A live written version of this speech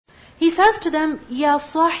He says to them, Ya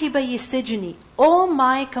sahibayi sijni, O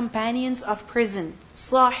my companions of prison.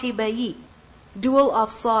 Sahibayi, dual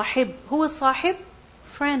of sahib. Who is sahib?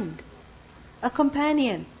 Friend, a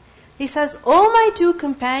companion. He says, O my two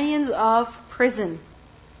companions of prison.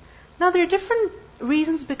 Now there are different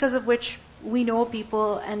reasons because of which we know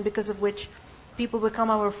people and because of which people become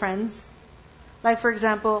our friends. Like for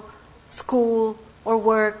example, school or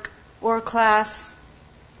work or class.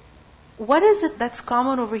 What is it that's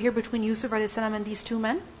common over here between Yusuf a.s. and these two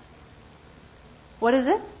men? What is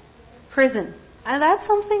it? Prison. And that's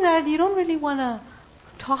something that you don't really want to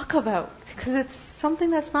talk about because it's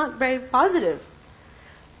something that's not very positive.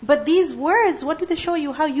 But these words, what do they show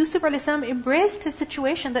you? How Yusuf a.s. embraced his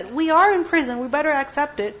situation, that we are in prison, we better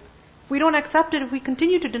accept it. If we don't accept it, if we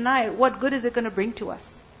continue to deny it, what good is it going to bring to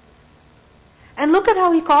us? And look at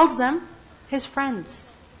how he calls them his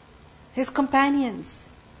friends, his companions.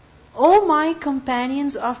 Oh my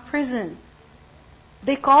companions of prison.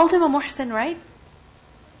 They called him a muhsin, right?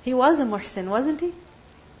 He was a muhsin, wasn't he?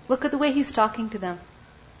 Look at the way he's talking to them.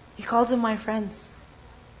 He calls them my friends.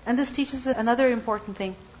 And this teaches another important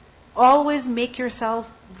thing. Always make yourself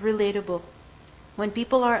relatable. When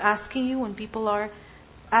people are asking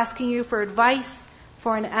you for advice,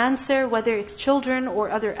 for an answer, whether it's children or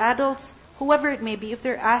other adults, whoever it may be, if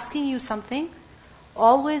they're asking you something,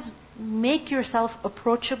 always make yourself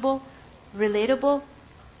approachable, relatable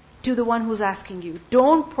to the one who's asking you.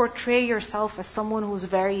 Don't portray yourself as someone who's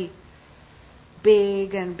very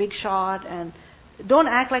big and big shot, and don't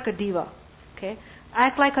act like a diva. Okay?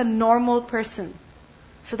 Act like a normal person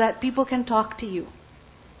so that people can talk to you.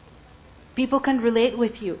 People can relate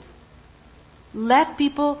with you. Let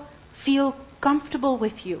people feel comfortable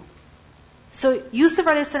with you. So Yusuf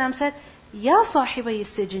a.s. said, Ya sahibayi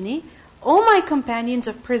sijni, O my companions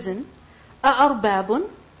of prison, Arbabun,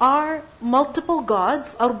 are multiple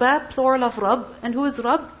gods. Arbab, plural of Rabb. And who is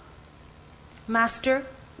Rabb? Master,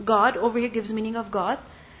 God. Over here gives meaning of God.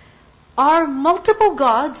 Are multiple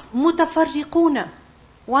gods, mutafarriquna,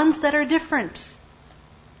 ones that are different,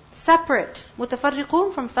 separate.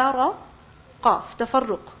 Mutafarriqun from fara, qaf,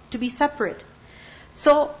 tafarruq, to be separate.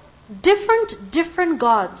 So, different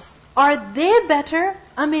gods. Are they better?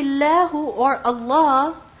 Amillahu, or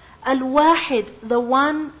Allah, al-wahid, the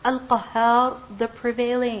one, al-qahhar, the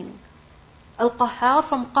prevailing. Al-qahhar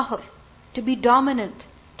from qahr, to be dominant,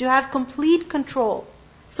 to have complete control.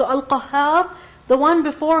 So al-qahhar, the one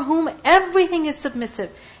before whom everything is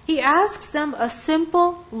submissive. He asks them a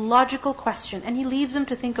simple, logical question, and he leaves them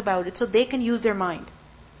to think about it so they can use their mind.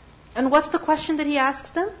 And what's the question that he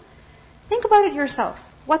asks them? Think about it yourself.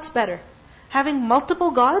 What's better? Having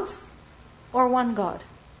multiple gods or one God?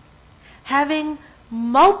 Having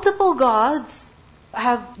multiple gods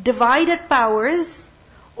have divided powers,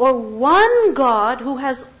 or one God who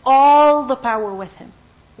has all the power with him?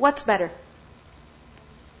 What's better?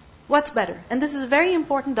 What's better? And this is a very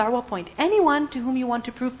important da'wah point. Anyone to whom you want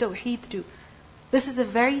to prove tawheed to, this is a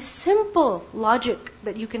very simple logic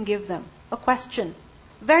that you can give them. A question.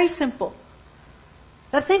 Very simple.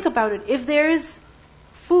 Now think about it. If there is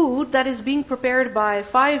food that is being prepared by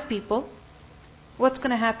 5 people, what's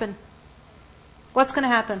going to happen? What's going to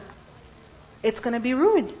happen? It's going to be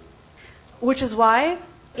ruined. Which is why,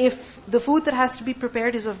 if the food that has to be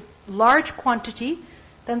prepared is of large quantity,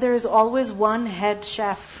 then there is always one head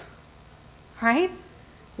chef. Right?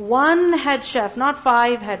 One head chef, not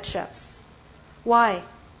 5 head chefs. Why?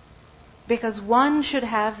 Because one should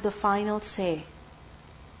have the final say.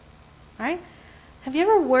 Right? Have you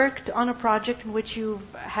ever worked on a project in which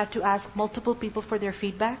you've had to ask multiple people for their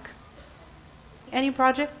feedback? Any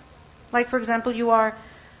project? Like for example, you are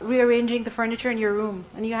rearranging the furniture in your room,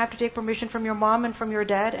 and you have to take permission from your mom and from your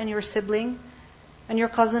dad and your sibling and your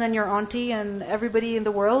cousin and your auntie and everybody in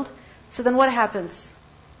the world. So then what happens?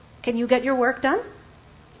 Can you get your work done?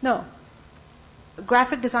 No.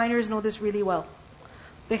 Graphic designers know this really well.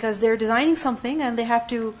 Because they're designing something and they have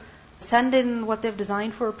to send in what they've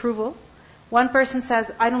designed for approval. One person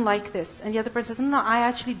says, I don't like this. And the other person says, no, I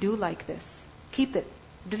actually do like this. Keep it.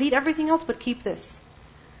 Delete everything else, but keep this.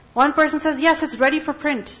 One person says, yes, it's ready for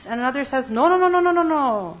print. And another says,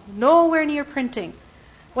 no. Nowhere near printing.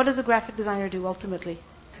 What does a graphic designer do ultimately?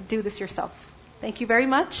 Do this yourself. Thank you very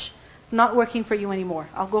much. Not working for you anymore.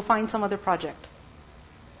 I'll go find some other project.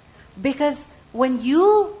 Because when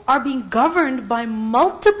you are being governed by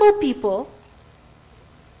multiple people,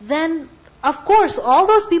 then of course all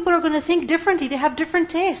those people are going to think differently. They have different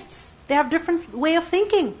tastes. They have different way of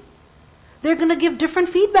thinking. They're going to give different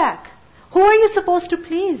feedback. Who are you supposed to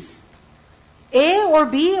please? A or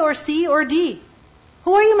B or C or D?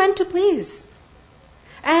 Who are you meant to please?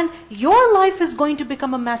 And your life is going to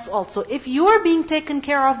become a mess also. If you are being taken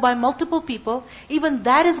care of by multiple people, even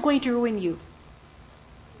that is going to ruin you.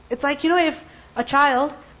 It's like, if a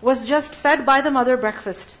child was just fed by the mother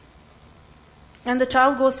breakfast, and the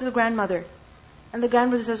child goes to the grandmother, and the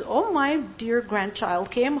grandmother says, "Oh, my dear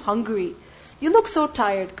grandchild came hungry. You look so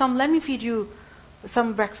tired. Come, let me feed you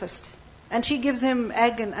some breakfast." And she gives him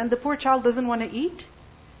egg, and the poor child doesn't want to eat.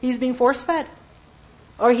 He's being force-fed.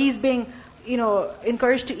 Or he's being,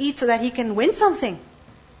 encouraged to eat so that he can win something.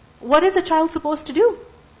 What is a child supposed to do?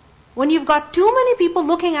 When you've got too many people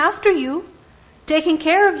looking after you, taking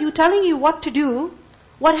care of you, telling you what to do,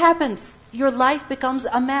 what happens? Your life becomes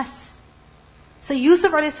a mess. So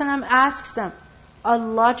Yusuf a.s. asks them a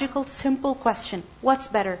logical, simple question. What's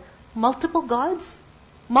better? Multiple gods?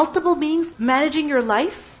 Multiple beings managing your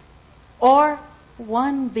life? Or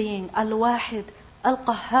one being, Al-Wahid,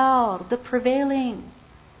 Al-Qahhar, the prevailing?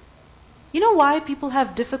 You know why people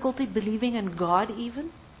have difficulty believing in God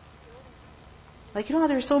even? Like, how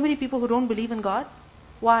there are so many people who don't believe in God?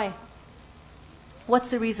 Why? What's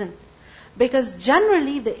the reason? Because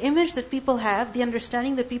generally the image that people have, the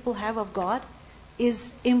understanding that people have of God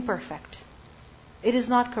is imperfect. It is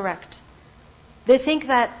not correct. They think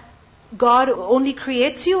that God only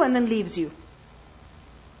creates you and then leaves you.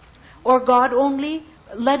 Or God only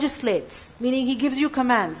legislates, meaning He gives you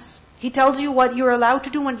commands. He tells you what you're allowed to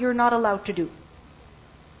do and you're not allowed to do.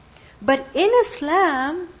 But in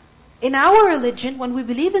Islam, in our religion, when we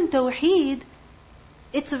believe in Tawheed,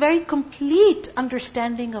 it's a very complete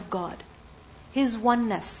understanding of God. His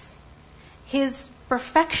oneness. His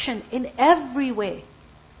perfection in every way.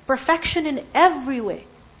 Perfection in every way.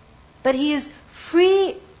 That He is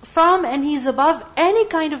free from and He's above any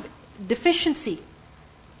kind of deficiency.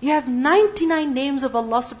 You have 99 names of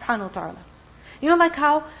Allah subhanahu wa ta'ala. Like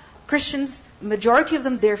how Christians, majority of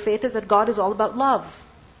them, their faith is that God is all about love.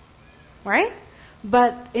 Right?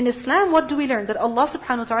 But in Islam, what do we learn? That Allah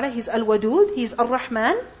subhanahu wa ta'ala, He's Al-Wadud, He's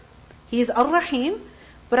Ar-Rahman, He is Ar-Rahim,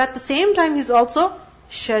 but at the same time He's also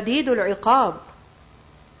Shadidul Iqab.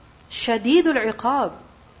 Shadidul Iqab.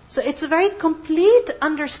 So it's a very complete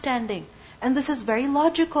understanding. And this is very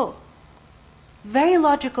logical. Very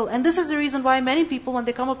logical. And this is the reason why many people, when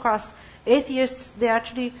they come across atheists, they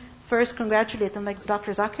actually first congratulate them. Like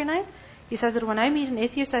Dr. Zakir Naik, he says that when I meet an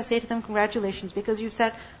atheist, I say to them, congratulations, because you've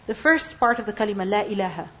said the first part of the kalima, La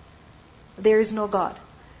ilaha. There is no God.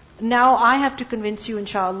 Now I have to convince you,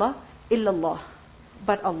 inshallah, illallah,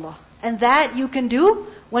 but Allah. And that you can do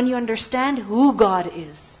when you understand who God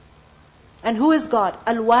is. And who is God?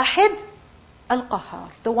 Al-Wahid, Al-Qahhar.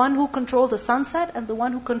 The one who controls the sunset and the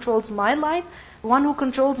one who controls my life, the one who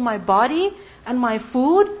controls my body and my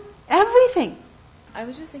food, everything. I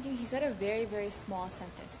was just thinking, he said a very, very small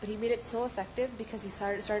sentence, but he made it so effective because he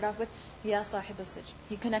started off with, Ya Sahib al-Sijn.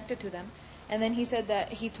 He connected to them. And then he said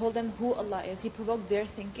that he told them who Allah is. He provoked their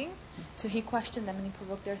thinking. So he questioned them and he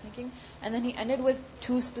provoked their thinking. And then he ended with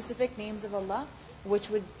 2 specific names of Allah, which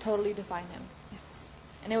would totally define Him. Yes.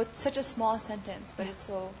 And it was such a small sentence, but it's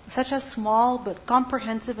so... Such a small but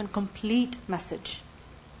comprehensive and complete message.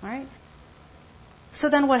 Alright? So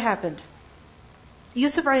then what happened?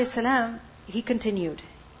 Yusuf a.s., he continued.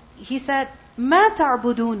 He said, مَا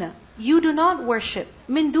تَعْبُدُونَ. You do not worship.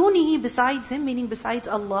 مِن دُونِهِ, besides Him, meaning besides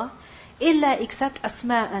Allah, إِلَّا except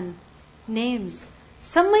أَسْمَاءً, names.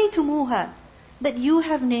 سَمَّيْتُمُوهَا, that you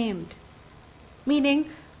have named. Meaning,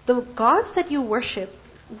 the gods that you worship,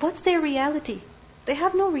 what's their reality? They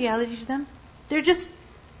have no reality to them. They're just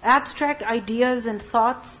abstract ideas and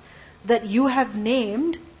thoughts that you have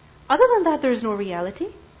named. Other than that, there's no reality.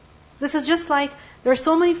 This is just like, there are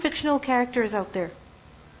so many fictional characters out there.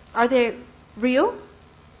 Are they real?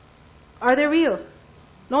 Are they real?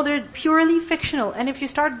 No, they're purely fictional. And if you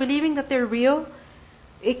start believing that they're real,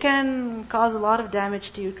 it can cause a lot of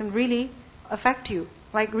damage to you. It can really affect you.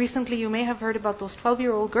 Like recently, you may have heard about those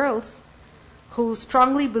 12-year-old girls who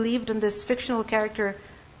strongly believed in this fictional character,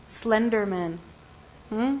 Slender Man.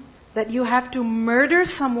 That you have to murder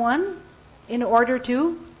someone in order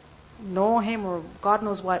to know him or God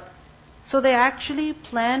knows what. So they actually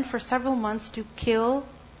planned for several months to kill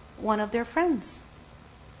one of their friends.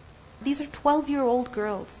 These are 12-year-old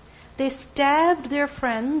girls. They stabbed their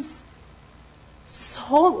friends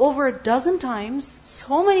over a dozen times,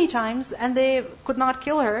 so many times, and they could not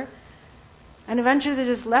kill her. And eventually they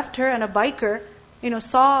just left her, and a biker,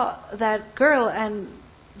 saw that girl and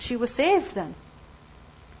she was saved then.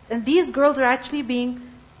 And these girls are actually being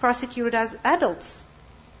prosecuted as adults.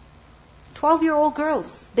 12-year-old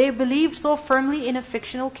girls. They believed so firmly in a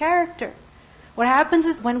fictional character. What happens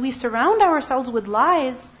is when we surround ourselves with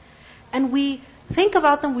lies and we think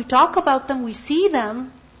about them, we talk about them, we see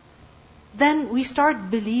them, then we start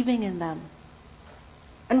believing in them.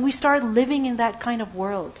 And we start living in that kind of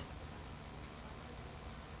world.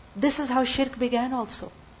 This is how shirk began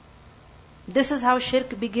also. This is how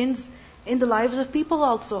shirk begins in the lives of people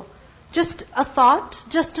also. Just a thought,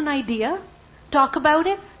 just an idea, talk about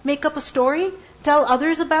it, make up a story, tell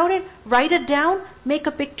others about it, write it down, make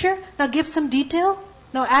a picture, now give some detail,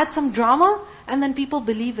 now add some drama, and then people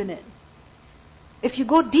believe in it. If you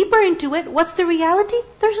go deeper into it, what's the reality?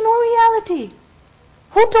 There's no reality.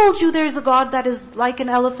 Who told you there's a God that is like an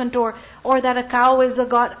elephant or that a cow is a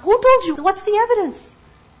God? Who told you? What's the evidence?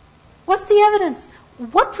 What's the evidence?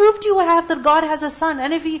 What proof do you have that God has a son?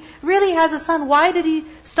 And if He really has a son, why did He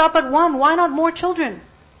stop at one? Why not more children?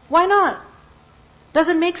 Why not? Does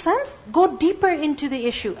it make sense? Go deeper into the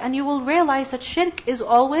issue and you will realize that shirk is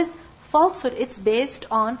always falsehood. It's based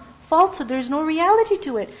on falsehood. There's no reality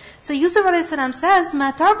to it. So Yusuf a.s. says,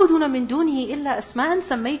 مَا تَعْبُدُونَ مِن دُونِهِ إِلَّا أَسْمَاءً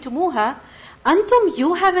سَمَّيْتُمُوهَا أَنْتُمْ,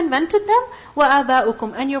 you have invented them,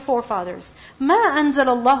 وَآبَاؤُكُمْ, and your forefathers. مَا أَنزَلَ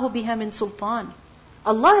اللَّهُ بِهَا مِن سُلْطَانٍ.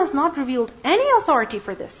 Allah has not revealed any authority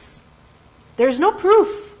for this. There's no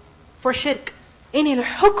proof for shirk. إِنِ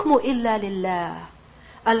الْحُكْمُ إِلَّا لِلَّهِ.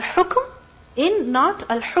 Al-hukm, not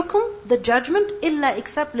al-hukm, the judgment, illa,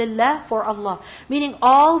 except lillah, for Allah. Meaning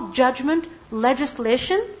all judgment,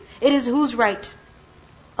 legislation, it is whose right?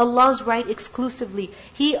 Allah's right exclusively.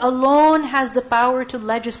 He alone has the power to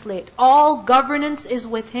legislate. All governance is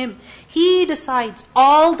with Him. He decides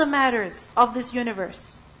all the matters of this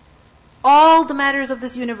universe. All the matters of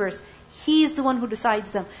this universe. He is the one who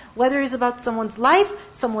decides them. Whether it's about someone's life,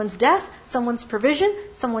 someone's death, someone's provision,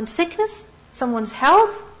 someone's sickness, someone's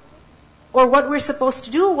health, or what we're supposed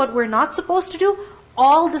to do, what we're not supposed to do,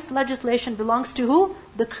 all this legislation belongs to who?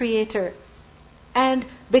 The Creator. And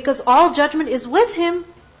because all judgment is with Him,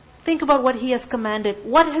 think about what He has commanded.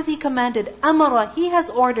 What has He commanded? Amara, He has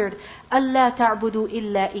ordered, أَلَّا تَعْبُدُوا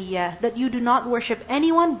إِلَّا إِيَّاهِ, that you do not worship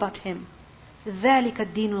anyone but Him. ذَلِكَ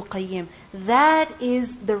الدِّينُ الْقَيِّمُ. That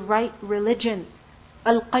is the right religion.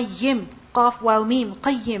 Al-Qayyim, Qaf, Waw, Mim,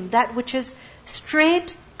 Qayyim, that which is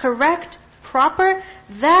straight, correct, proper.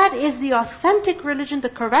 That is the authentic religion, the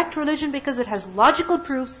correct religion, because it has logical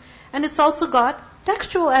proofs and it's also got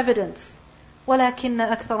textual evidence. وَلَكِنَّ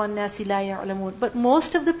أَكْثَرَ النَّاسِ لَا يَعْلَمُونَ. But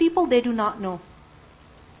most of the people, they do not know.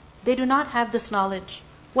 They do not have this knowledge.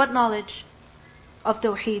 What knowledge? Of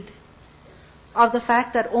Tawheed. Of the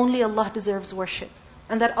fact that only Allah deserves worship.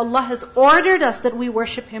 And that Allah has ordered us that we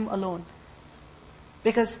worship Him alone.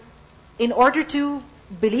 Because in order to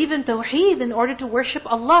believe in Tawheed, in order to worship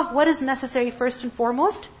Allah, what is necessary first and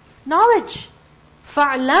foremost? Knowledge.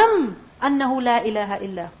 فَعْلَمْ أَنَّهُ لَا إِلَهَ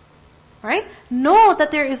إِلَّا. Right? Know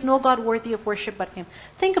that there is no God worthy of worship but Him.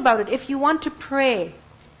 Think about it. If you want to pray,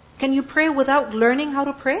 can you pray without learning how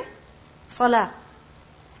to pray? Salah.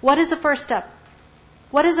 What is the first step?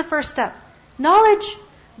 What is the first step? Knowledge.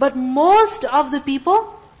 But most of the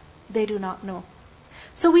people, they do not know.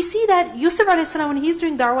 So we see that Yusuf a.s., when he's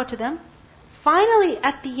doing da'wah to them, finally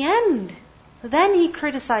at the end, then he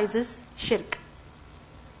criticizes shirk.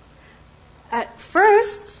 At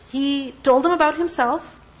first, he told them about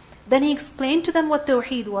himself, then he explained to them what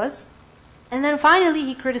Tawheed was, and then finally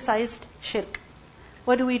he criticized shirk.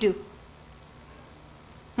 What do we do?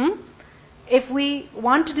 If we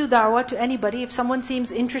want to do da'wah to anybody, if someone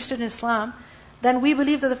seems interested in Islam, then we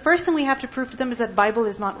believe that the first thing we have to prove to them is that Bible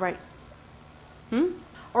is not right.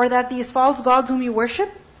 Or that these false gods whom you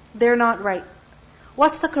worship, they're not right.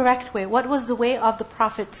 What's the correct way? What was the way of the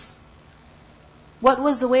prophets? What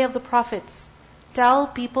was the way of the prophets? Tell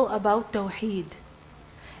people about Tawheed.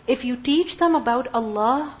 If you teach them about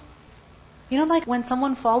Allah, like when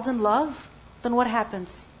someone falls in love, then what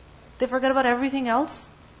happens? They forget about everything else.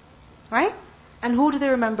 Right? And who do they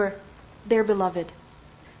remember? Their beloved.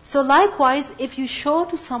 So likewise, if you show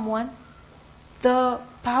to someone the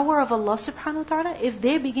power of Allah subhanahu wa ta'ala, if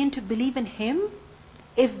they begin to believe in Him,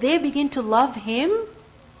 if they begin to love Him,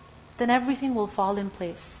 then everything will fall in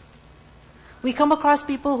place. We come across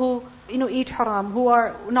people who, eat haram, who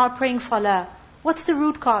are not praying salah. What's the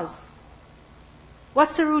root cause?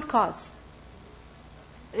 What's the root cause?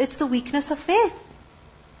 It's the weakness of faith.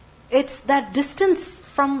 It's that distance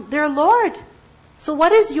from their Lord. So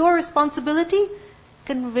what is your responsibility?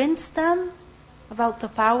 Convince them about the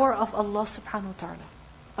power of Allah subhanahu wa ta'ala.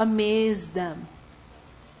 Amaze them.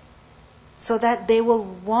 So that they will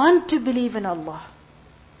want to believe in Allah.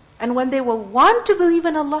 And when they will want to believe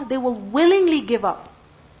in Allah, they will willingly give up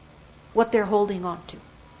what they're holding on to,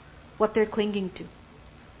 what they're clinging to.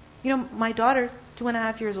 My daughter,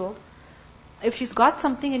 2.5 years old, if she's got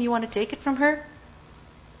something and you want to take it from her,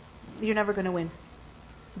 you're never going to win.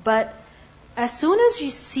 But As soon as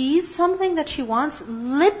she sees something that she wants,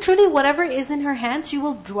 literally whatever is in her hands, she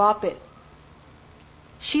will drop it.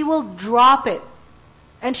 She will drop it.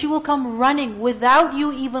 And she will come running without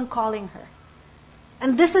you even calling her.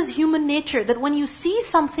 And this is human nature, that when you see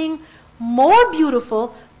something more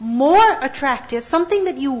beautiful, more attractive, something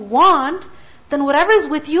that you want, then whatever is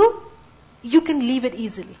with you, you can leave it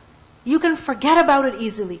easily. You can forget about it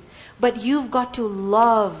easily. But you've got to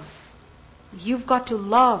love. You've got to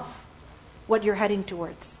love what you're heading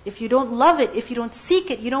towards. If you don't love it, if you don't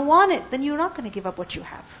seek it, you don't want it, then you're not going to give up what you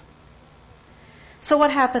have. So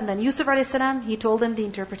what happened then? Yusuf a.s., he told them the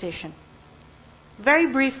interpretation. Very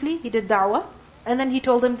briefly, he did da'wah, and then he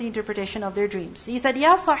told them the interpretation of their dreams. He said,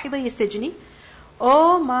 Ya sahibay sijni,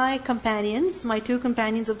 O my companions, my two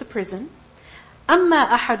companions of the prison, amma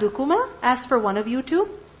ahadukuma, as for one of you two,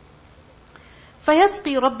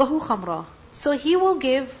 fayasqi rabbahu khamra. So he will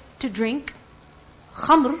give to drink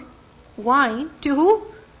khamr, wine, to who?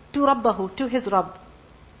 To rabbahu, to his Rabb.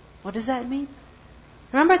 What does that mean?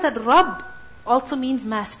 Remember that Rabb also means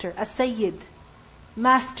master, as-sayyid,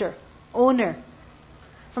 master, owner.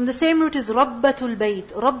 From the same root is Rabbatul Bayt.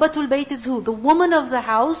 Rabbatul Bayt is who? The woman of the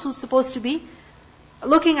house who's supposed to be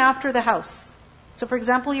looking after the house. So for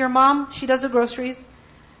example, your mom, she does the groceries,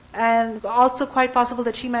 and also quite possible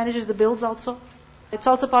that she manages the bills also. It's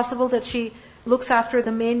also possible that she looks after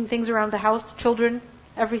the main things around the house, the children,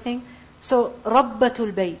 everything. So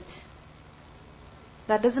Rabbatul Bayt.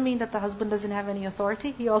 That doesn't mean that the husband doesn't have any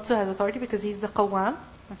authority. He also has authority because he's the qawwam.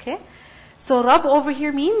 Okay? So Rabb over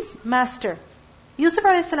here means master. Yusuf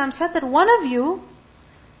a.s. said that one of you,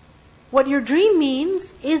 what your dream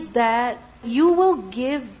means is that you will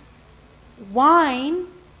give wine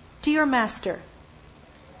to your master.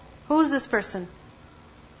 Who is this person?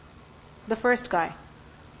 The first guy.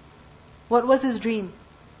 What was his dream?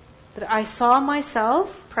 That I saw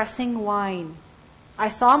myself pressing wine. I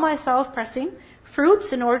saw myself pressing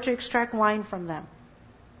fruits in order to extract wine from them.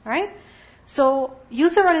 Right? So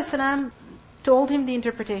Yusuf a.s. told him the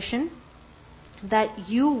interpretation that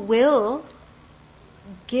you will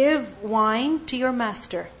give wine to your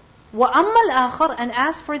master. وَأَمَّا الْآخَرِ, and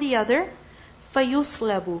as for the other,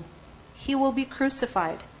 فَيُصْلَبُ, he will be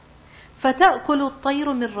crucified. فَتَأْكُلُ الطَّيْرُ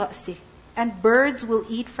مِنْ رَأْسِهِ, and birds will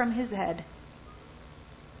eat from his head.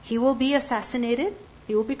 He will be assassinated,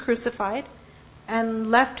 he will be crucified, and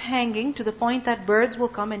left hanging to the point that birds will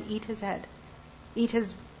come and eat his head, eat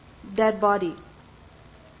his dead body.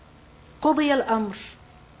 قُضِيَ الْأَمْرِ,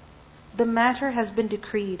 the matter has been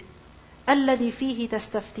decreed. الَّذِي فِيهِ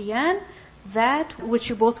تَسْتَفْتِيَانِ, that which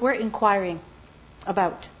you both were inquiring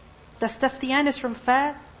about. Tastaftiyan is from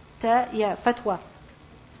fatwa.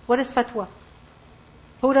 What is fatwa?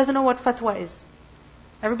 Who doesn't know what fatwa is?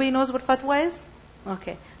 Everybody knows what fatwa is?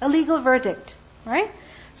 Okay. A legal verdict. Right?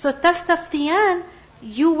 So tastaftiyan,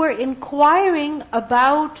 you were inquiring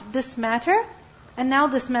about this matter, and now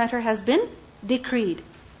this matter has been decreed.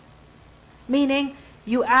 Meaning,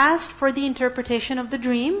 you asked for the interpretation of the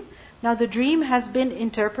dream. Now the dream has been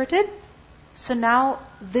interpreted. So now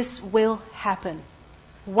this will happen.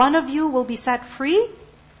 One of you will be set free,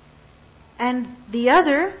 and the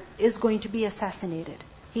other is going to be assassinated.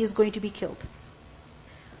 He is going to be killed.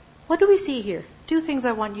 What do we see here? Two things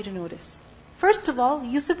I want you to notice. First of all,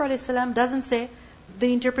 Yusuf a.s. doesn't say,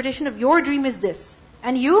 the interpretation of your dream is this,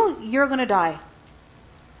 and you're going to die.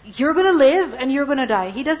 You're going to live and you're going to die.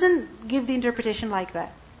 He doesn't give the interpretation like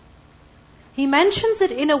that. He mentions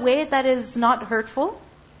it in a way that is not hurtful,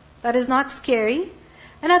 that is not scary,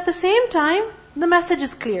 and at the same time, the message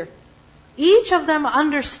is clear. Each of them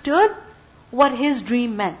understood what his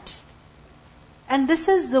dream meant. And this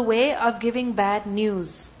is the way of giving bad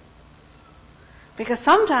news. Because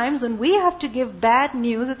sometimes when we have to give bad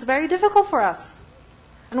news, it's very difficult for us.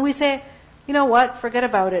 And we say, you know what, forget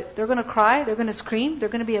about it. They're going to cry, they're going to scream, they're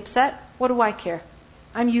going to be upset. What do I care?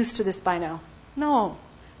 I'm used to this by now. No.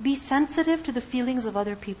 Be sensitive to the feelings of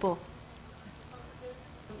other people.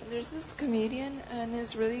 There's this comedian, and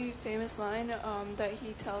his really famous line that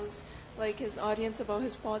he tells like his audience about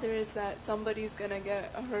his father is that somebody's going to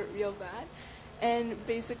get hurt real bad. And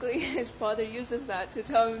basically his father uses that to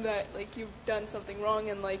tell him that like you've done something wrong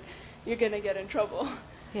and like you're going to get in trouble.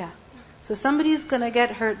 Yeah. So somebody's going to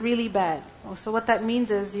get hurt really bad. So what that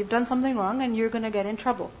means is you've done something wrong and you're going to get in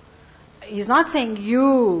trouble. He's not saying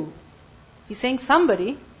you. He's saying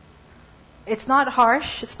somebody. It's not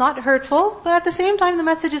harsh, it's not hurtful, but at the same time the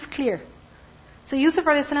message is clear. So Yusuf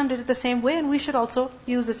a.s. did it the same way, and we should also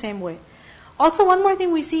use the same way. Also, one more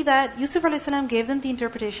thing we see that Yusuf a.s. gave them the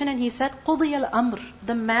interpretation, and he said, قُضِيَ الْأَمْرِ,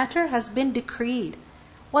 the matter has been decreed.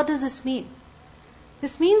 What does this mean?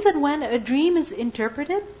 This means that when a dream is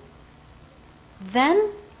interpreted,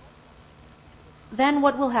 then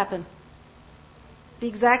what will happen? The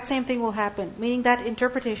exact same thing will happen, meaning that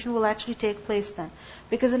interpretation will actually take place then.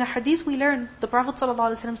 Because in a hadith we learn, the Prophet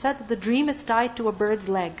ﷺ said that the dream is tied to a bird's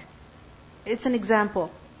leg. It's an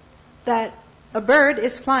example that a bird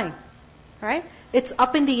is flying, right? It's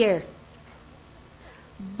up in the air.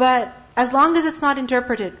 But as long as it's not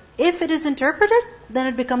interpreted, if it is interpreted, then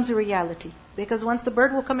it becomes a reality. Because once the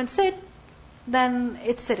bird will come and sit, then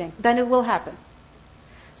it's sitting. Then it will happen.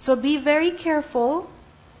 So be very careful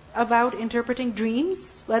about interpreting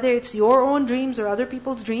dreams, whether it's your own dreams or other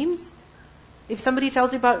people's dreams. If somebody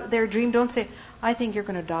tells you about their dream, don't say, I think you're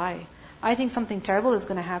going to die. I think something terrible is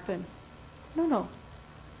going to happen. No.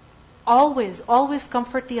 Always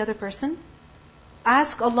comfort the other person.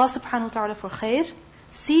 Ask Allah subhanahu wa ta'ala for khair.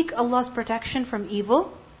 Seek Allah's protection from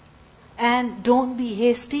evil. And don't be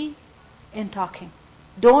hasty in talking.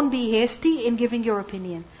 Don't be hasty in giving your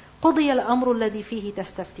opinion. قُضِيَ الْأَمْرُ الَّذِي فِيهِ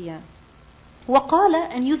تَسْتَفْتِيَانِ وَقَالَ,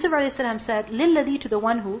 and Yusuf a.s. said, لِلَّذِي, to the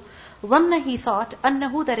one who, ظَنَّ, he thought,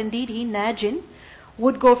 أَنَّهُ, that indeed he, najin,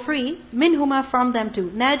 would go free, minhuma, from them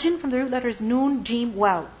too. Najin, from the root letters noon, jim,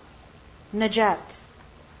 waw. Najat.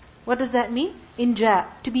 What does that mean? Inja,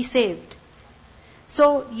 to be saved.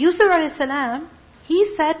 So Yusuf a.s., he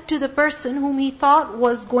said to the person whom he thought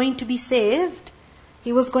was going to be saved,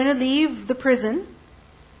 he was going to leave the prison.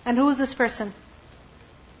 And who is this person?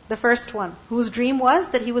 The first one, whose dream was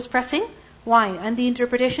that he was pressing wine. And the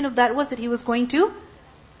interpretation of that was that he was going to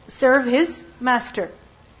serve his master.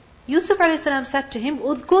 Yusuf a.s. said to him,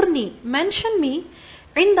 Udhkurni, mention me,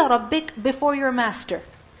 inda rabbik, before your master.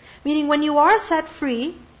 Meaning when you are set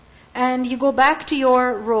free, and you go back to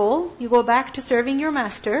your role, you go back to serving your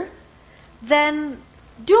master, then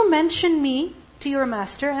do mention me to your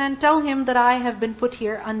master and tell him that I have been put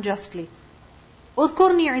here unjustly.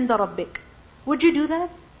 Udhkurni inda rabbik. Would you do that?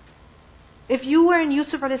 If you were in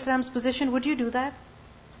Yusuf a.s.'s position, would you do that?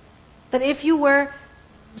 That if you were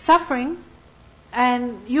suffering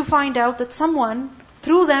and you find out that someone,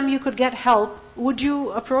 through them you could get help, would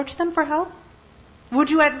you approach them for help? Would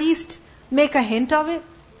you at least make a hint of it?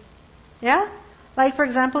 Yeah? Like for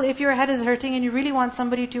example, if your head is hurting and you really want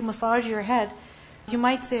somebody to massage your head, you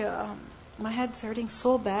might say, my head's hurting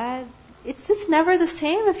so bad. It's just never the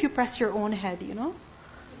same if you press your own head, you know.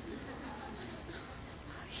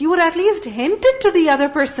 You would at least hint it to the other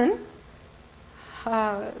person,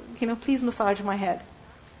 please massage my head.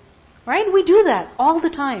 Right? We do that all the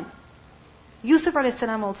time. Yusuf a.s.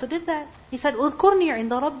 also did that. He said, Udhkurni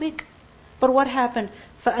inda rabbik. But what happened?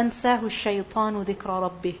 فَأَنْسَاهُ الشَّيْطَانُ ذِكْرَ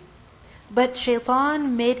رَبِّهِ. But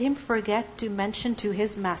shaitan made him forget to mention to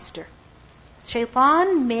his master.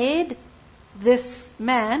 Shaitan made this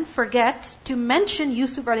man forget to mention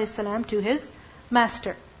Yusuf a.s. to his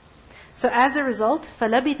master. So as a result,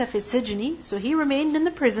 فَلَبِثَ فِي السِّجْنِ, so he remained in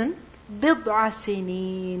the prison, بِضْعَ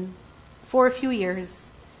سِنِينَ, for a few years.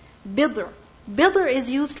 Bidr is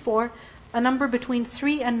used for a number between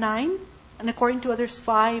 3 and 9, and according to others,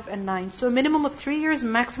 5 and 9. So minimum of 3 years,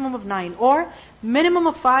 maximum of 9. Or minimum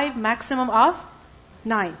of 5, maximum of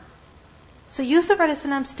 9. So Yusuf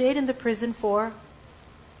a.s. stayed in the prison for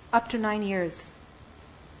up to 9 years.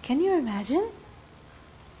 Can you imagine?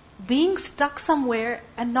 Being stuck somewhere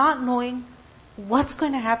and not knowing what's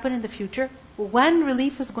going to happen in the future, when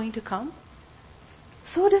relief is going to come.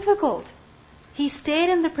 So difficult. He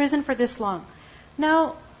stayed in the prison for this long.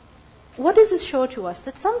 Now, what does this show to us?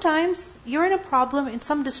 That sometimes you're in a problem, in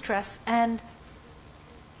some distress, and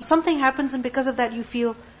something happens, and because of that you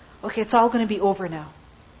feel, okay, it's all going to be over now.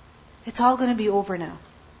 It's all going to be over now.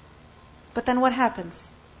 But then what happens?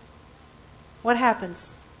 What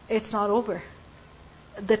happens? It's not over.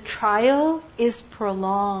 The trial is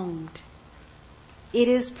prolonged. It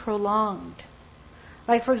is prolonged.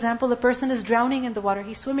 Like for example, the person is drowning in the water.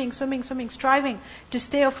 He's swimming, striving to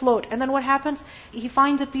stay afloat. And then what happens? He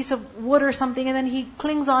finds a piece of wood or something and then he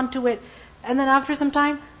clings onto it. And then after some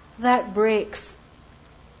time, that breaks.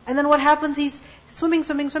 And then what happens? He's swimming,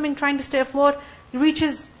 trying to stay afloat. He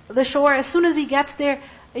reaches the shore. As soon as he gets there,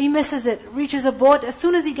 he misses it. Reaches a boat. As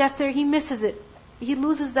soon as he gets there, he misses it. He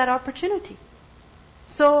loses that opportunity.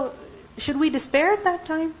 So, should we despair at that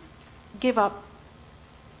time? Give up.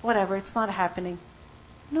 Whatever, it's not happening.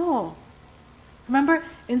 No. Remember,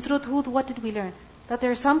 in Surah Hud, what did we learn? That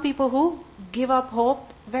there are some people who give up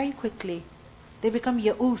hope very quickly. They become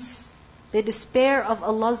ya'us. They despair of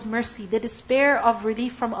Allah's mercy. They despair of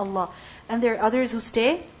relief from Allah. And there are others who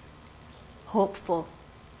stay hopeful.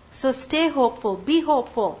 So stay hopeful. Be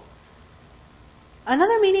hopeful.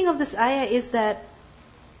 Another meaning of this ayah is that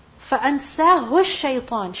فَأَنْسَاهُ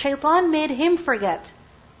الشَّيْطَانِ. Shaitan made him forget.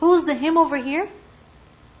 Who's the him over here?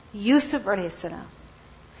 Yusuf alayhi salam.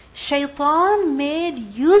 Shaitan made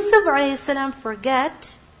Yusuf alayhi salam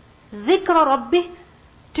forget dhikra rabbih,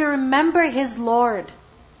 to remember his Lord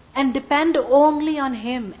and depend only on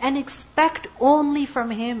him and expect only from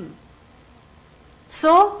him.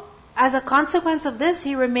 So, as a consequence of this,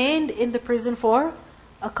 he remained in the prison for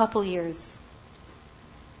a couple years.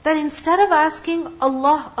 That instead of asking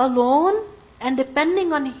Allah alone and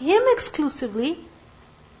depending on him exclusively,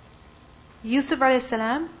 Yusuf alayhi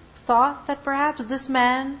salam thought that perhaps this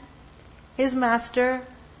man, his master,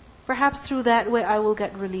 perhaps through that way I will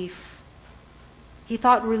get relief. He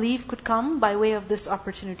thought relief could come by way of this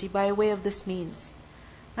opportunity, by way of this means.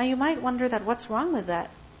 Now you might wonder that what's wrong with that?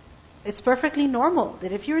 It's perfectly normal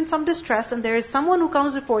that if you're in some distress and there is someone who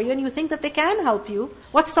comes before you and you think that they can help you,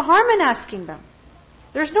 what's the harm in asking them?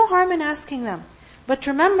 There's no harm in asking them. But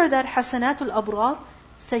remember that hasanatul abrar,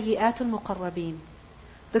 sayyiatul muqarrabin.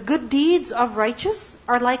 The good deeds of righteous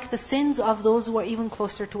are like the sins of those who are even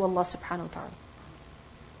closer to Allah subhanahu wa ta'ala.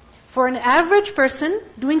 For an average person,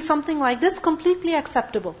 doing something like this, completely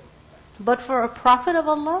acceptable. But for a prophet of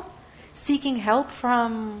Allah, seeking help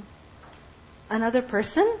from another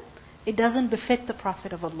person, it doesn't befit the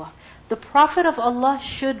prophet of Allah. The prophet of Allah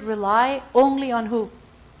should rely only on who?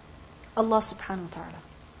 Allah subhanahu wa ta'ala.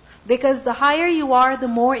 Because the higher you are, the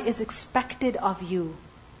more is expected of you.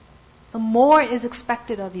 The more is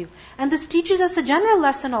expected of you. And this teaches us a general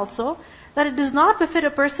lesson also, that it does not befit a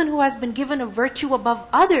person who has been given a virtue above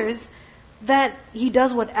others that he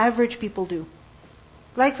does what average people do.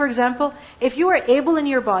 Like for example, if you are able in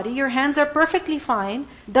your body, your hands are perfectly fine,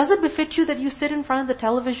 does it befit you that you sit in front of the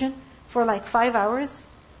television for like 5 hours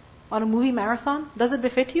on a movie marathon? Does it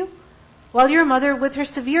befit you? While your mother with her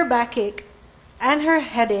severe backache and her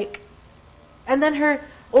headache and then her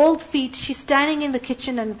old feet, she's standing in the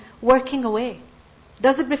kitchen and working away.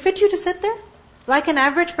 Does it befit you to sit there? Like an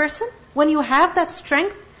average person? When you have that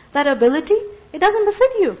strength, that ability, it doesn't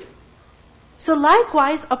befit you. So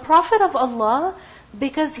likewise, a prophet of Allah,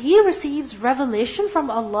 because he receives revelation from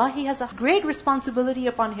Allah, he has a great responsibility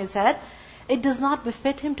upon his head. It does not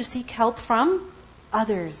befit him to seek help from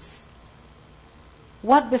others.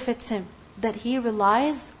 What befits him? That he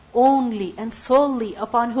relies only and solely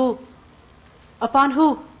upon who? Upon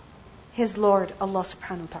who? His Lord, Allah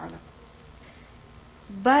subhanahu wa ta'ala.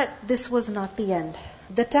 But this was not the end.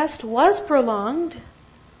 The test was prolonged.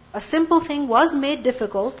 A simple thing was made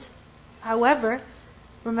difficult. However,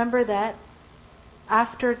 remember that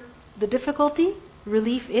after the difficulty,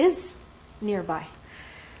 relief is nearby.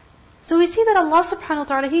 So we see that Allah subhanahu wa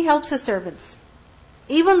ta'ala, He helps His servants.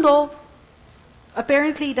 Even though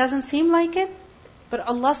apparently it doesn't seem like it, but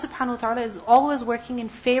Allah subhanahu wa ta'ala is always working in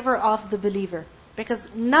favor of the believer. Because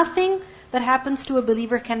nothing that happens to a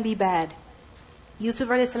believer can be bad.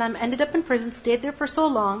 Yusuf a.s. ended up in prison, stayed there for so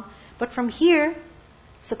long, but from here,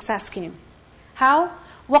 success came. How?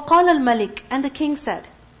 وَقَالَ الْمَلِكِ, and the king said,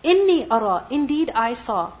 إِنِّي أَرَى, indeed I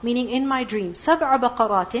saw, meaning in my dream, سَبْعَ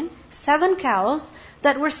بَقَرَاتٍ, 7 cows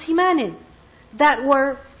that were simanin, that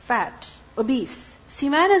were fat, obese.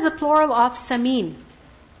 Siman is a plural of samin.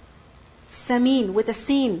 Samin, with a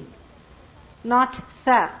sin, not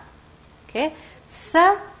tha. Okay?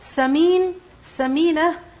 Tha, samin,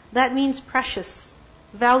 samina, that means precious,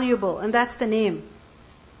 valuable, and that's the name.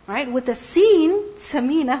 Right? With the sin,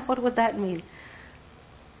 samina, what would that mean?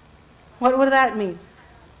 What would that mean?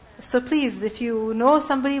 So please, if you know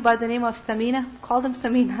somebody by the name of Samina, call them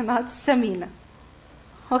Samina, not Samina.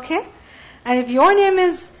 Okay? And if your name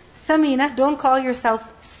is Samina, don't call yourself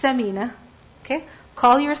Samina. Okay?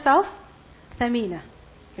 Call yourself Thamina.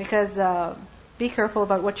 Because be careful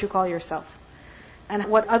about what you call yourself and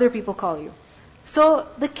what other people call you. So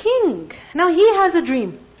the king, now he has a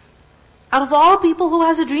dream. Out of all people, who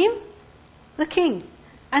has a dream? The king.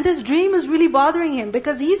 And this dream is really bothering him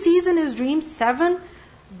because he sees in his dream 7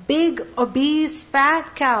 big, obese,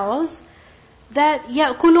 fat cows that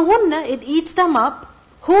يَأْكُلُهُنَّ, it eats them up.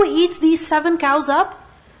 Who eats these 7 cows up?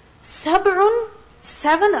 سَبْعٌ,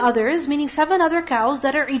 7 others, meaning 7 other cows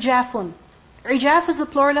that are ijafun. Ijaf is a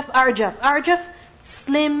plural of arjaf. Arjaf,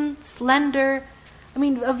 slim, slender,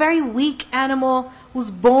 a very weak animal whose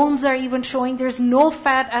bones are even showing. There's no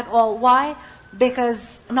fat at all. Why?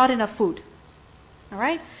 Because not enough food.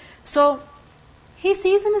 Alright? So, he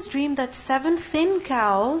sees in his dream that 7 thin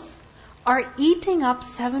cows are eating up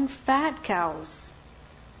 7 fat cows.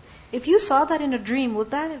 If you saw that in a dream,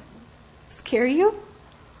 would that scare you?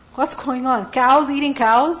 What's going on? Cows eating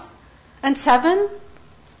cows? And 7?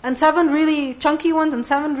 And 7 really chunky ones and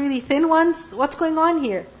 7 really thin ones? What's going on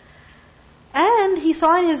here? And he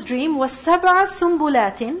saw in his dream was 7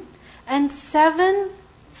 sumbulatin, and 7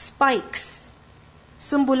 spikes.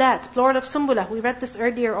 Sumbulat, plural of sumbula. We read this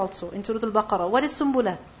earlier also in Surah Al-Baqarah. What is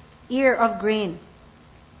sumbula? Ear of grain.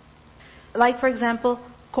 Like for example,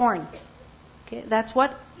 corn. Okay, that's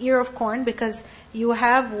what? Ear of corn, because you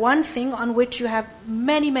have one thing on which you have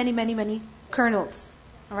many kernels.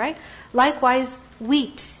 Alright? Likewise,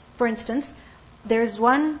 wheat, for instance, there's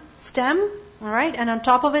one stem, alright, and on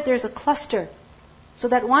top of it there's a cluster. So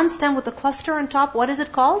that one stem with the cluster on top, what is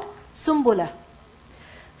it called? Sumbula.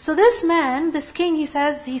 So this man, this king, he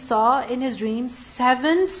says he saw in his dreams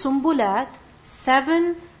 7 sumbulat,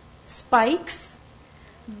 7 spikes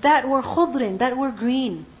that were khudrin, that were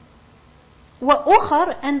green.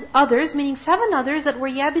 وَأُخَرْ, and others, meaning 7 others that were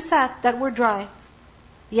yabisat, that were dry.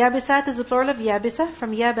 Yabisat is a plural of yabisa,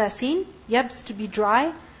 from yabasin, yabs to be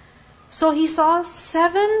dry. So he saw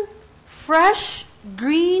 7 fresh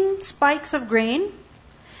green spikes of grain,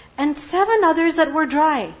 and 7 others that were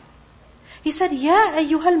dry. He said, Ya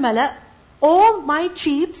ayyuhal mala, O my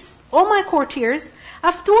chiefs, O my courtiers,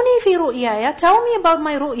 aftuni fi ru'yaya, tell me about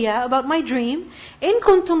my ru'ya, about my dream. In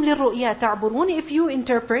kuntum lirru'ya ta'burun, if you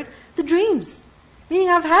interpret the dreams. Meaning,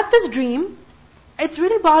 I've had this dream, it's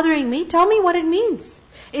really bothering me, tell me what it means.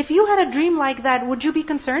 If you had a dream like that, would you be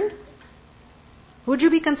concerned? Would you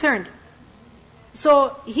be concerned?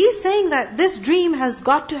 So, he's saying that this dream has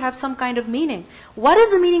got to have some kind of meaning. What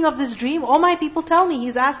is the meaning of this dream? Oh my people, tell me.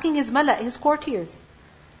 He's asking his mala, his courtiers.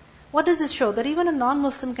 What does this show? That even a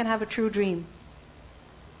non-Muslim can have a true dream.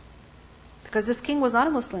 Because this king was not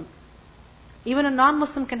a Muslim. Even a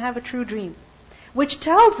non-Muslim can have a true dream. Which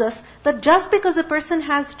tells us that just because a person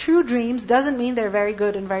has true dreams doesn't mean they're very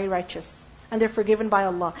good and very righteous. And they're forgiven by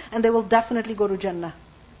Allah. And they will definitely go to Jannah.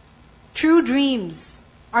 True dreams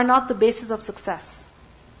are not the basis of success.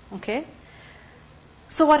 Okay?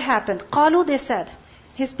 So what happened? قالوا, they said,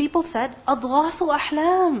 his people said, أضغاث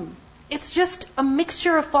أحلام. It's just a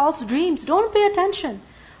mixture of false dreams. Don't pay attention.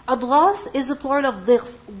 Adghas is the plural of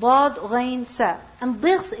dhighs, dad, ghain, sa. And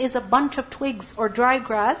dhighs is a bunch of twigs or dry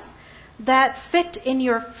grass that fit in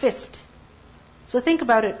your fist. So think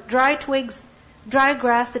about it. Dry twigs, dry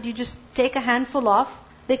grass that you just take a handful of,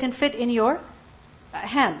 they can fit in your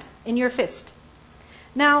hand, in your fist.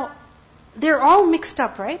 Now, they're all mixed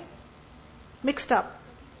up, right? Mixed up.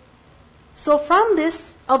 So from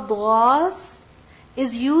this, adghas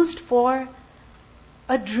is used for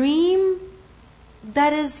a dream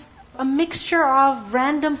that is a mixture of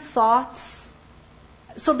random thoughts.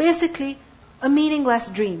 So basically, a meaningless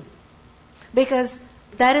dream. Because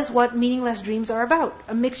that is what meaningless dreams are about.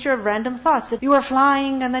 A mixture of random thoughts. That you were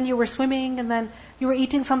flying, and then you were swimming, and then you were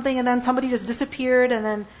eating something, and then somebody just disappeared, and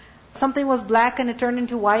then something was black and it turned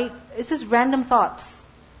into white. It's just random thoughts.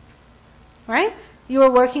 Right? You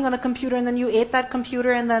were working on a computer, and then you ate that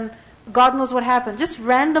computer, and then God knows what happened. Just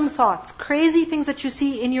random thoughts. Crazy things that you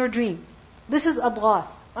see in your dream. This is adghath,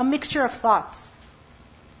 a mixture of thoughts.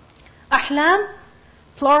 Ahlam,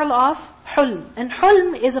 plural of hulm. And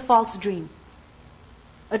hulm is a false dream.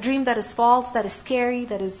 A dream that is false, that is scary,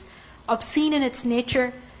 that is obscene in its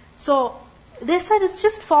nature. So, they said it's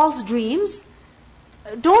just false dreams.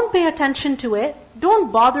 Don't pay attention to it.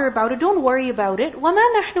 Don't bother about it. Don't worry about it.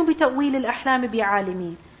 وَمَا نَحْنُ بِتَأْوِيلِ الْأَحْلَامِ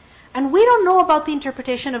بِعَالِمِينَ. And we don't know about the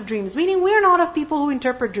interpretation of dreams. Meaning, we're not of people who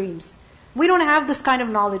interpret dreams. We don't have this kind of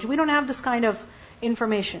knowledge. We don't have this kind of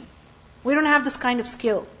information. We don't have this kind of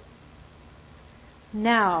skill.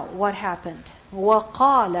 Now, what happened?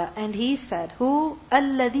 وَقَالَ, and he said, who?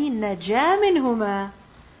 الَّذِي نَجَى مِنْهُمَا.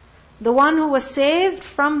 The one who was saved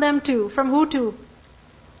from them too. From who to?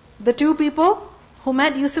 The 2 people who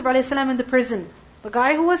met Yusuf a.s. in the prison. The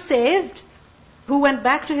guy who was saved, who went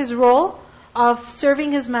back to his role of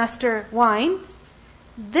serving his master wine.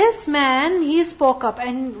 This man, he spoke up,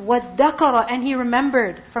 and وَادَّكَرَ, and he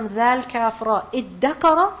remembered from ذَا الْكَافْرَ.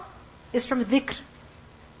 إِدَّكَرَ is from dhikr.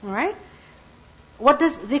 Alright? What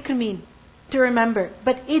does dhikr mean? To remember.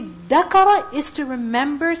 But iddakara is to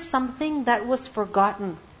remember something that was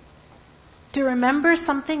forgotten. To remember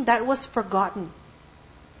something that was forgotten.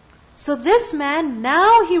 So this man,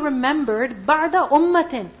 now he remembered ba'da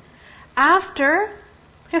ummatin. After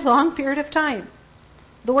a long period of time.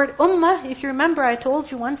 The word ummah, if you remember, I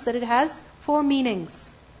told you once that it has 4 meanings.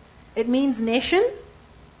 It means nation,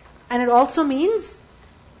 and it also means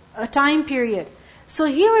a time period. So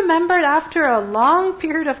he remembered after a long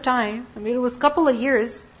period of time, it was a couple of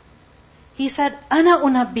years, he said, أَنَا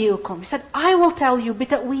أُنَبِّئُكُمْ. He said, I will tell you,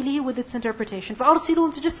 بِتَأْوِيلِهِ, with its interpretation.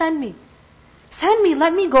 فَأَرْسِلُونَ, so just send me. Send me,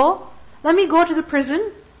 let me go. Let me go to the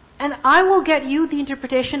prison, and I will get you the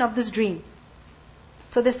interpretation of this dream.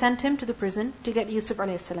 So they sent him to the prison to get Yusuf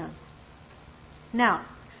a.s. Now,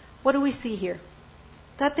 what do we see here?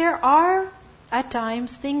 That there are at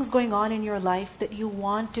times things going on in your life that you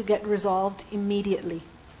want to get resolved immediately?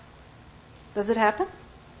 Does it happen?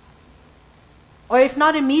 Or if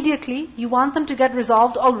not immediately, you want them to get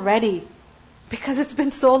resolved already because it's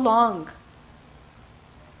been so long.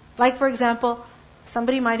 Like for example,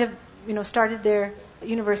 somebody might have, started their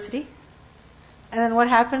university, and then what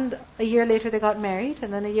happened? A year later they got married,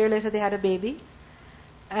 and then a year later they had a baby,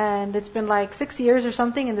 and it's been like 6 years or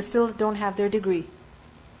something, and they still don't have their degree.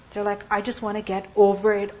 They're like, I just want to get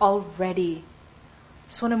over it already.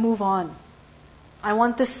 Just want to move on. I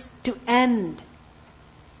want this to end.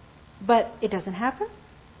 But it doesn't happen.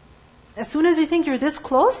 As soon as you think you're this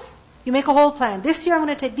close, you make a whole plan. This year I'm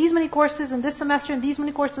going to take these many courses in this semester and these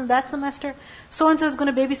many courses in that semester. So-and-so is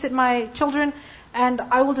going to babysit my children and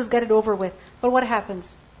I will just get it over with. But what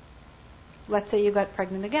happens? Let's say you got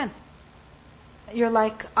pregnant again. You're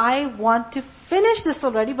like, I want to finish this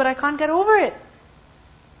already, but I can't get over it.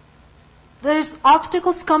 There's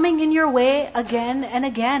obstacles coming in your way again and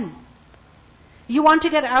again. You want to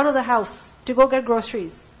get out of the house to go get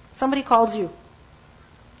groceries. Somebody calls you.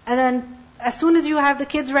 And then as soon as you have the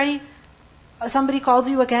kids ready, somebody calls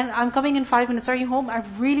you again. I'm coming in 5 minutes. Are you home? I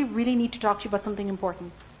really, really need to talk to you about something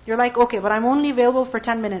important. You're like, okay, but I'm only available for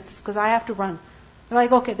 10 minutes because I have to run. They're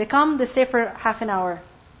like, okay, they come, they stay for half an hour.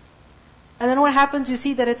 And then what happens? You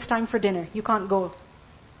see that it's time for dinner. You can't go.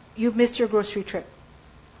 You've missed your grocery trip.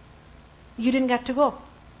 You didn't get to go.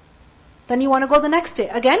 Then you want to go the next day.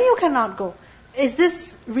 Again, you cannot go. Is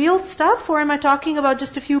this real stuff, or am I talking about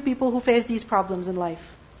just a few people who face these problems in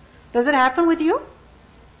life? Does it happen with you?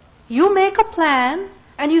 You make a plan,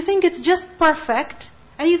 and you think it's just perfect,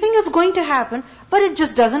 and you think it's going to happen, but it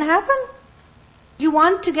just doesn't happen. You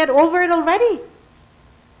want to get over it already.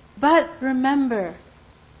 But remember,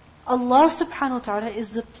 Allah subhanahu wa ta'ala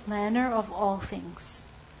is the planner of all things.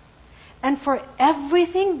 And for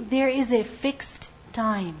everything, there is a fixed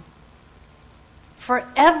time. For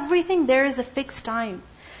everything, there is a fixed time.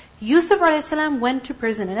 Yusuf a.s. went to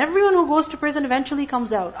prison, and everyone who goes to prison eventually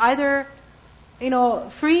comes out. Either,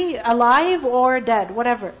 free, alive, or dead,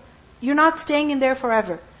 whatever. You're not staying in there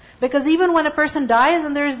forever. Because even when a person dies,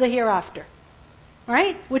 and there is the hereafter.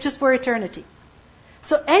 Right? Which is for eternity.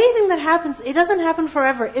 So anything that happens, it doesn't happen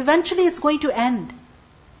forever. Eventually it's going to end.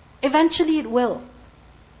 Eventually it will.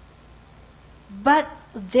 But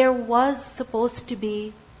there was supposed to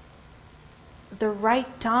be the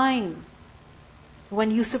right time when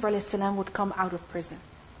Yusuf a.s. would come out of prison.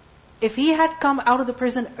 If he had come out of the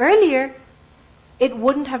prison earlier, it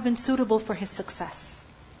wouldn't have been suitable for his success.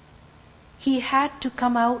 He had to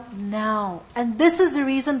come out now. And this is the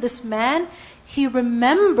reason this man, he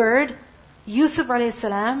remembered Yusuf a.s.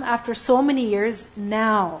 after so many years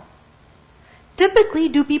now. Typically,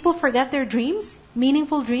 do people forget their dreams?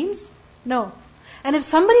 Meaningful dreams? No. And if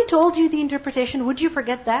somebody told you the interpretation, would you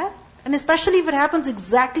forget that? And especially if it happens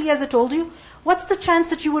exactly as I told you, what's the chance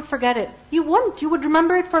that you would forget it? You wouldn't. You would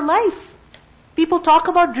remember it for life. People talk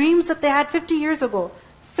about dreams that they had 50 years ago,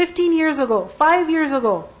 15 years ago, 5 years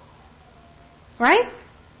ago. Right?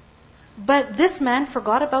 But this man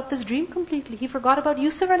forgot about this dream completely. He forgot about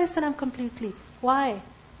Yusuf a.s. completely. Why?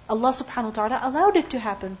 Allah subhanahu wa ta'ala allowed it to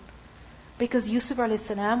happen. Because Yusuf a.s.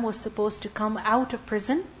 was supposed to come out of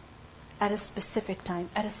prison at a specific time,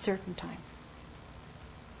 at a certain time.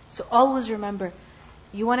 So always remember,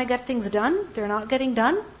 you want to get things done, they're not getting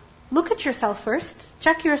done, look at yourself first.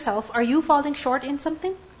 Check yourself. Are you falling short in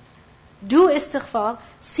something? Do istighfar.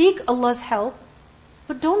 Seek Allah's help.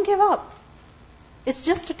 But don't give up. It's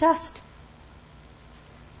just a test.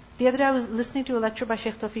 The other day I was listening to a lecture by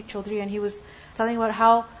Shaykh Tawfiq Chaudhry, and he was telling about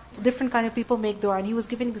how different kind of people make dua. And he was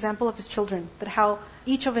giving an example of his children. That how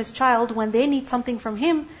each of his child, when they need something from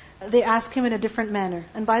him, they ask him in a different manner.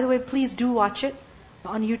 And by the way, please do watch it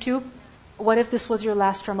on YouTube. What if this was your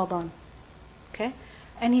last Ramadan? Okay?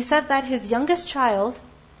 And he said that his youngest child,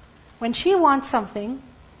 when she wants something,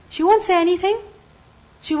 she won't say anything.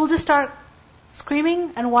 She will just start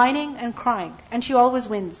screaming and whining and crying. And she always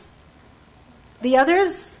wins. The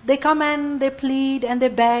others, they come and they plead and they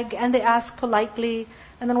beg and they ask politely.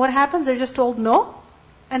 And then what happens? They're just told no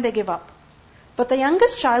and they give up. But the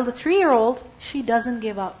youngest child, the 3-year-old, she doesn't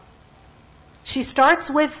give up. She starts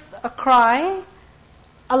with a cry,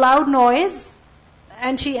 a loud noise,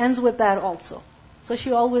 and she ends with that also. So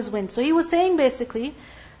she always wins. So he was saying basically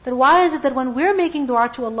that why is it that when we're making dua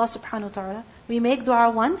to Allah subhanahu wa ta'ala, we make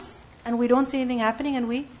dua once and we don't see anything happening and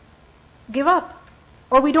we give up.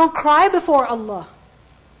 Or we don't cry before Allah.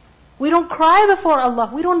 We don't cry before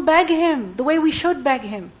Allah. We don't beg Him the way we should beg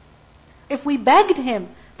Him. If we begged Him,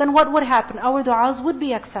 then what would happen? Our du'as would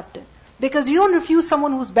be accepted. Because you don't refuse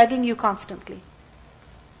someone who's begging you constantly.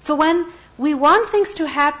 So when We want things to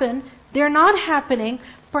happen, they're not happening.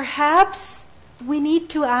 Perhaps we need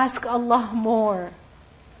to ask Allah more.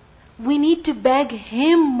 We need to beg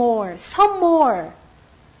Him more, some more.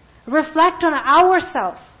 Reflect on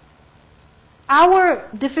ourselves, our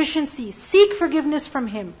deficiencies, seek forgiveness from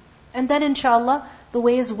Him. And then inshallah, the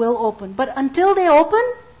ways will open. But until they open,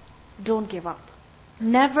 don't give up.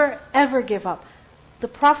 Never ever give up. The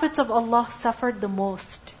prophets of Allah suffered the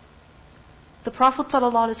most. The Prophet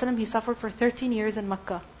ﷺ, he suffered for 13 years in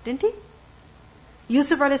Makkah, didn't he?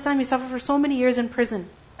 Yusuf ﷺ, he suffered for so many years in prison.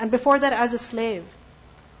 And before that as a slave.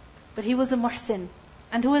 But he was a muhsin.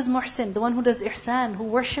 And who is muhsin? The one who does ihsan, who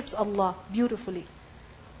worships Allah beautifully.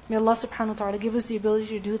 May Allah subhanahu wa ta'ala give us the ability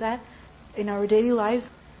to do that in our daily lives.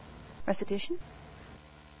 Recitation.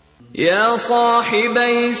 يا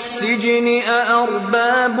صاحبي السجن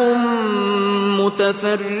أأرباب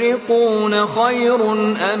متفرقون خير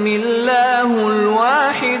أم الله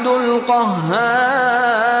الواحد القهار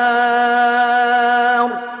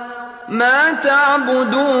ما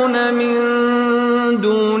تعبدون من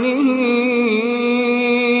دونه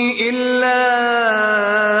إلا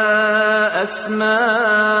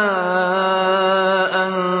أسماء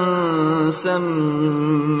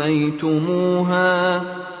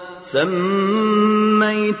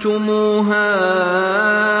سميتموها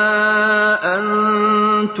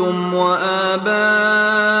أنتم وآباؤكم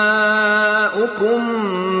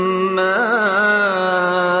ما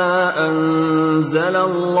أنزل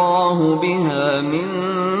الله بها من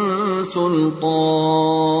سلطان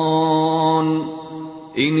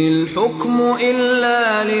إن الحكم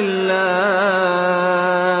إلا لله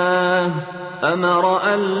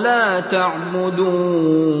أمر ألا تعبدوا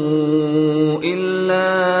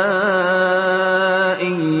إلا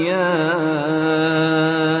إياه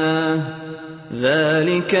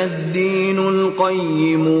ذلك الدين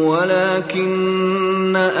القيم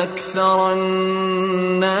ولكن أكثر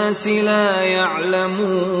الناس لا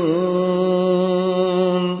يعلمون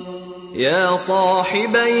يا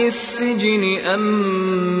صاحبي السجن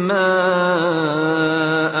أما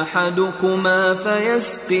أحدكما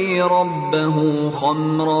فيسقي ربه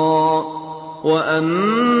خمرا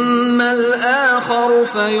وأما الآخر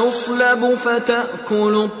فيصلب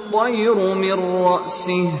فتأكل الطير من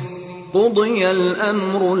رأسه قضي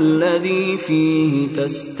الأمر الذي فيه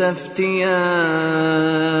تستفتيان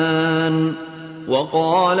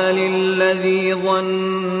وقال للذي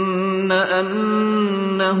ظن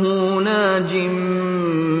أنه ناج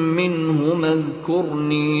منهما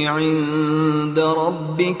اذكرني عند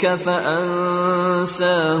ربك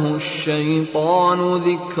فأنساه الشيطان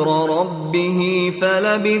ذكر ربه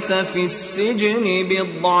فلبث في السجن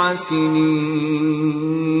بضع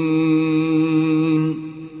سنين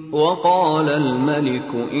وقال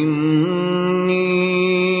الملك إني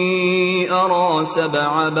أرى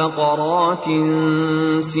 7 بقرات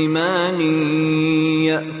سمان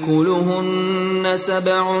يأكلهن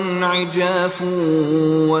 7 عجاف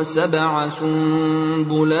و7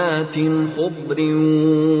 سنبلات خضر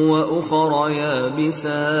وأخر يابسات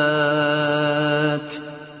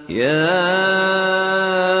يا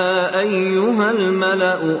أيها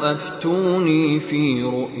الملأ أفتوني في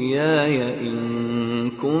رؤياي إن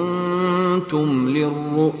كنتم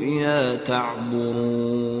للرؤيا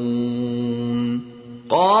تعبرون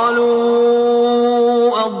قالوا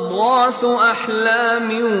أضغاث أحلام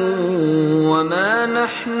وما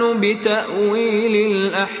نحن بتأويل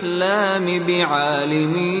الأحلام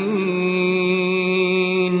بعالمين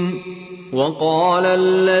وقال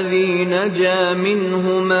الذي نجا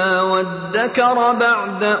منهما وادكر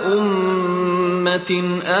بعد أمة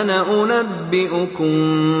أنا أنبئكم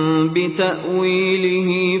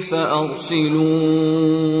بتأويله فأرسلون